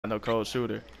No cold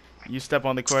shooter. You step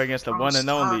on the court against the one and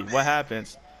only. What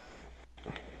happens?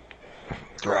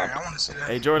 Right, I want to see that.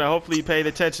 Hey Jordan, hopefully you paid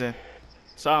attention.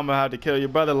 So I'm gonna have to kill your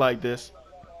brother like this.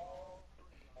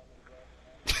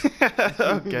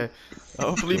 Okay.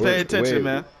 Hopefully you pay attention,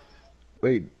 man.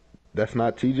 Wait, that's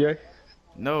not TJ?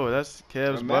 No, that's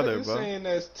Kev's brother, bro. Saying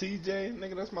that's TJ,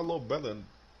 nigga, that's my little brother.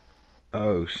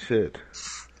 Oh shit.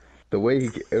 The way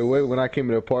when I came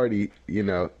to the party, you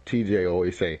know, TJ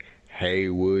always say, "Hey,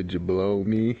 would you blow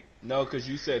me?" No, cause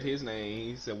you said his name.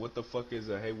 He said, "What the fuck is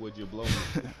a hey? Would you blow me?"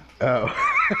 Oh.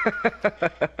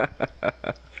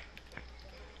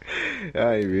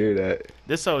 I didn't hear that.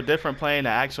 This so different playing the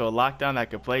actual lockdown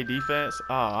that could play defense.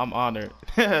 Oh, I'm honored.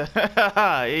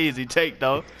 Easy take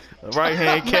though. Right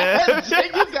hand, Kev.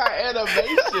 Nigga got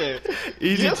animation.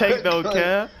 Easy take though,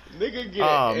 Kev. Nigga get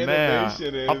Oh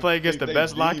animation. man, I'm playing against the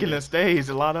best lock in the stage,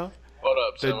 Lotto. Hold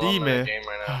up, The demon. game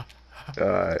right now.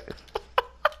 Alright.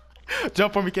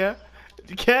 Jump for me, Kev.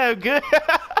 Kev, good.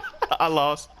 I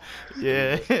lost.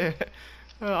 Yeah.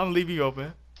 I'm leaving you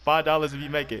open. $5 if you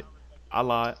make it. I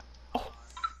lied. Oh,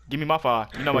 give me my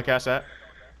 5. You know my cash app.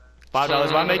 $5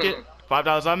 if I make it.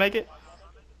 $5 if I make it.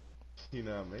 You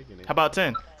not making it. How about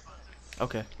 10?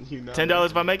 Okay. $10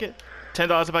 if I make it.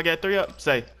 $10 if I get 3 up.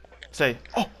 Say.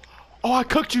 Oh, I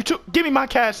cooked you too. Give me my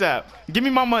cash app. Give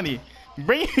me my money. Give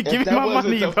me my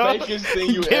money, bro.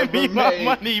 Give me my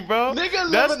money, bro.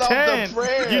 That's 10.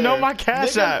 You know my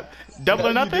cash app. Double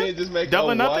or nothing? Double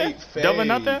or nothing? Double or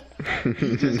nothing?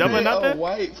 Double or nothing?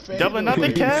 Double or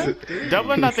nothing, Kev?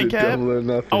 Double or nothing,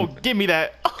 Kev? Oh, give me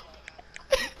that.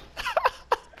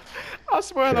 I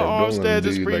swear the Armsteads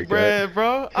is free bread,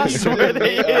 bro. I swear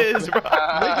they is, bro.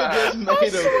 Nigga just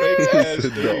made a fake ass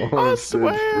thing. I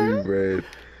swear. Free bread.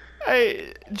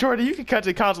 Hey, Jordan, you can cut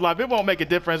your console off. It won't make a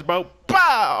difference, bro.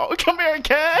 Bow! Come here,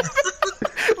 Kev.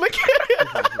 Look at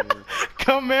it.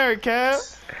 Come here,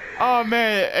 Kev. Oh,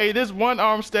 man. Hey, this one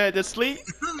Armstead to sleep.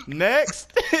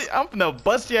 Next. I'm finna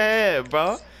bust your head,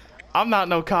 bro. I'm not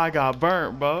no car got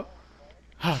burnt, bro.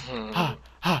 Come on.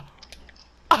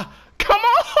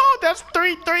 That's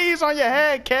 3 threes on your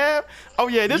head, Kev. Oh,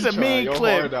 yeah, this is a mean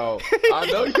clip. I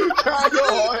know you tried your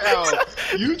heart out.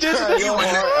 You tried your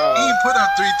heart out. He put up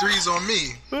 3 threes on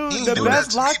me. Ooh, the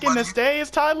best lock in the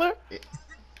stage, Tyler.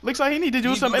 Looks like he need to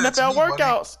do some NFL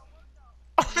workouts.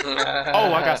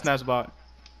 Oh, I got snatch block.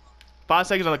 5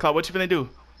 seconds on the clock. What you finna do?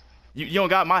 You don't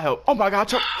got my help. Oh my God,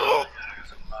 Chuck.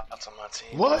 That's on my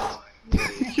team. What?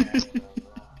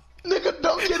 Nigga,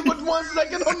 don't get with 1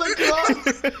 second on the clock.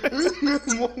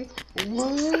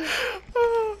 What?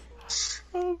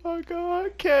 Oh my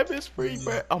God, Kev is free,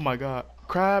 bro. Oh my God,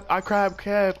 I crab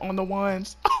Kev on the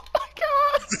ones. Oh my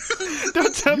God.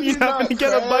 Don't tell me you're not gonna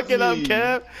get a bucket up,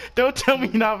 Kev. Don't tell me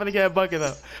you're not gonna get a bucket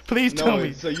up. Please tell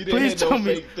me. Please tell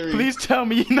me. Please tell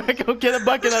me you're not gonna get a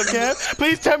bucket up, Kev.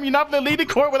 Please tell me you're not gonna lead the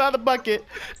court without a bucket.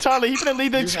 Tyler, he's gonna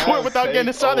lead the court without getting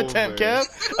a shot attempt, Kev.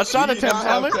 A shot attempt,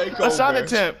 Tyler. A shot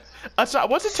attempt. What's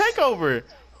a takeover?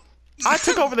 I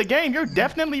took over the game. You're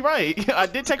definitely right. I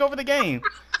did take over the game.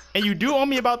 And you do owe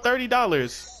me about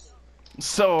 $30.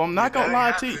 So I'm not gonna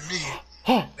lie to you.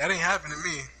 That ain't happened to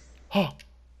me.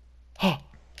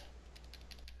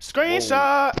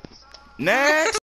 Screenshot. Next.